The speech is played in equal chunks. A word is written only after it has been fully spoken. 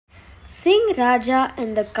Sing Rajah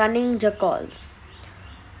and the Cunning Jackals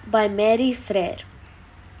by Mary Frere.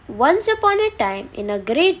 Once upon a time, in a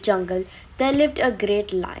great jungle, there lived a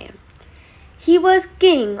great lion. He was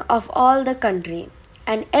king of all the country,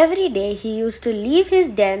 and every day he used to leave his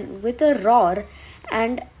den with a roar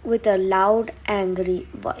and with a loud, angry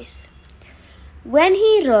voice. When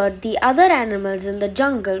he roared, the other animals in the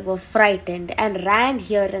jungle were frightened and ran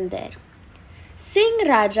here and there. Sing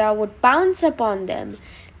Rajah would pounce upon them,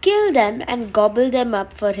 kill them, and gobble them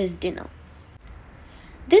up for his dinner.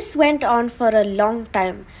 This went on for a long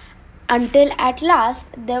time, until at last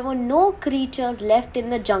there were no creatures left in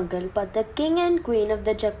the jungle but the king and queen of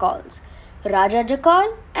the jackals, Rajah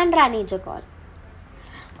Jackal and Rani Jackal.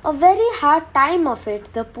 A very hard time of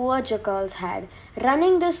it the poor jackals had,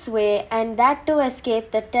 running this way and that to escape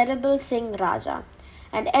the terrible Sing Rajah.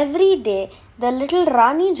 And every day the little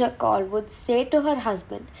Rani Jackal would say to her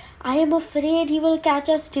husband, "I am afraid he will catch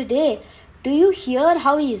us today. Do you hear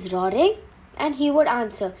how he is roaring?" And he would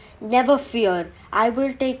answer, "Never fear, I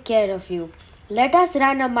will take care of you. Let us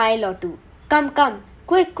run a mile or two. Come, come,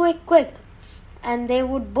 quick, quick, quick." And they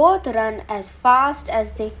would both run as fast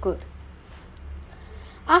as they could.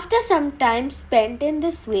 After some time spent in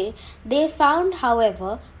this way, they found,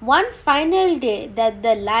 however, one final day that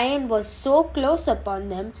the lion was so close upon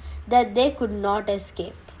them that they could not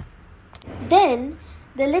escape. Then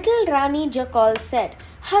the little Rani Jackal said,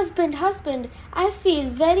 "Husband, husband, I feel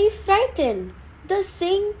very frightened. The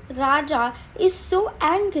Sing Rajah is so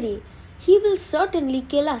angry. He will certainly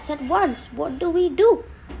kill us at once. What do we do?"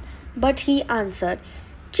 But he answered,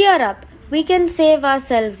 "Cheer up, we can save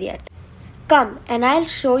ourselves yet. Come, and I'll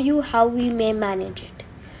show you how we may manage it."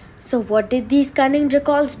 So what did these cunning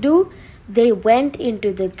jackals do? They went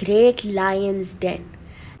into the great lion's den.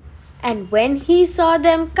 And when he saw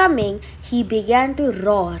them coming, he began to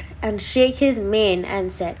roar and shake his mane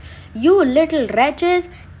and said, "You little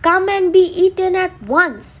wretches, come and be eaten at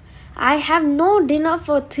once. I have no dinner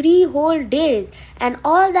for 3 whole days, and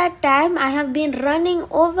all that time I have been running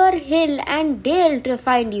over hill and dale to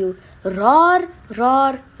find you. Roar,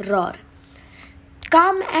 roar, roar.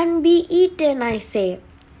 Come and be eaten, I say."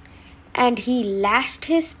 And he lashed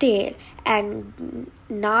his tail and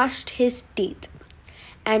gnashed his teeth,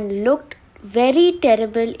 and looked very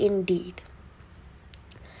terrible indeed.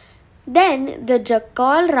 Then the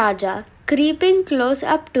Jackal Rajah, creeping close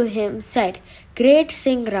up to him, said, "Great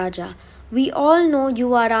Sing Rajah, we all know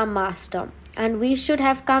you are our master, and we should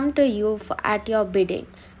have come to you at your bidding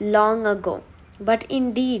long ago. But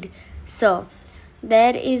indeed, sir,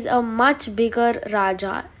 there is a much bigger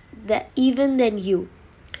Rajah even than you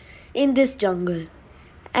in this jungle,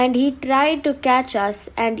 and he tried to catch us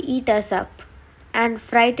and eat us up, and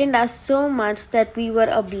frightened us so much that we were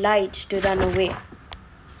obliged to run away."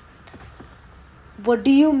 "What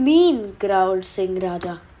do you mean?" growled Sing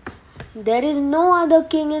Rajah. "There is no other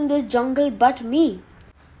king in this jungle but me."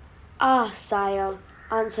 "Ah, sire,"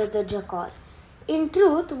 answered the jackal, "in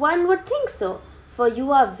truth one would think so, for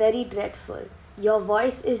you are very dreadful. Your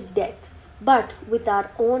voice is death, but with our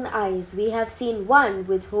own eyes we have seen one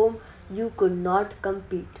with whom you could not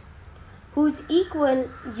compete, whose equal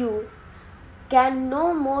you can no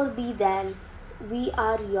more be than we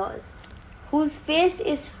are yours, whose face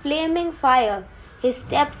is flaming fire, his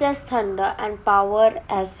steps as thunder, and power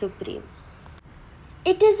as supreme."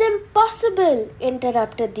 "It is impossible,"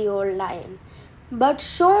 interrupted the old lion. "But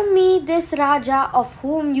show me this Rajah of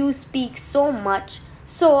whom you speak so much,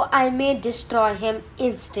 so I may destroy him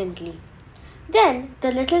instantly." Then the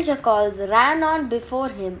little jackals ran on before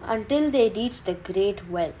him until they reached the great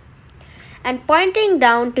well. And pointing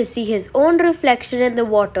down to see his own reflection in the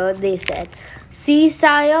water, they said, "See,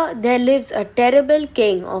 sire, there lives a terrible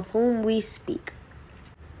king of whom we speak."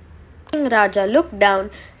 King Rajah looked down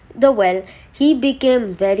the well. He became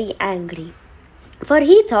very angry, for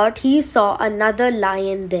he thought he saw another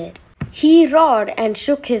lion there. He roared and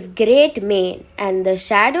shook his great mane, and the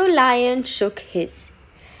shadow lion shook his,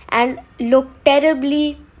 and looked terribly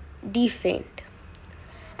defiant.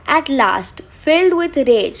 At last, filled with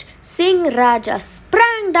rage, Sing Rajah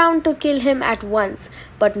sprang down to kill him at once,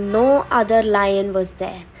 but no other lion was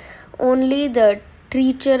there, only the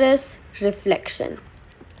treacherous reflection.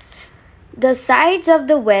 The sides of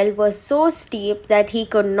the well were so steep that he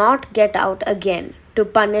could not get out again to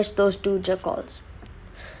punish those 2 jackals,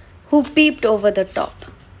 who peeped over the top.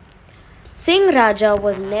 Sing Rajah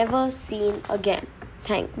was never seen again.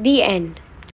 The end.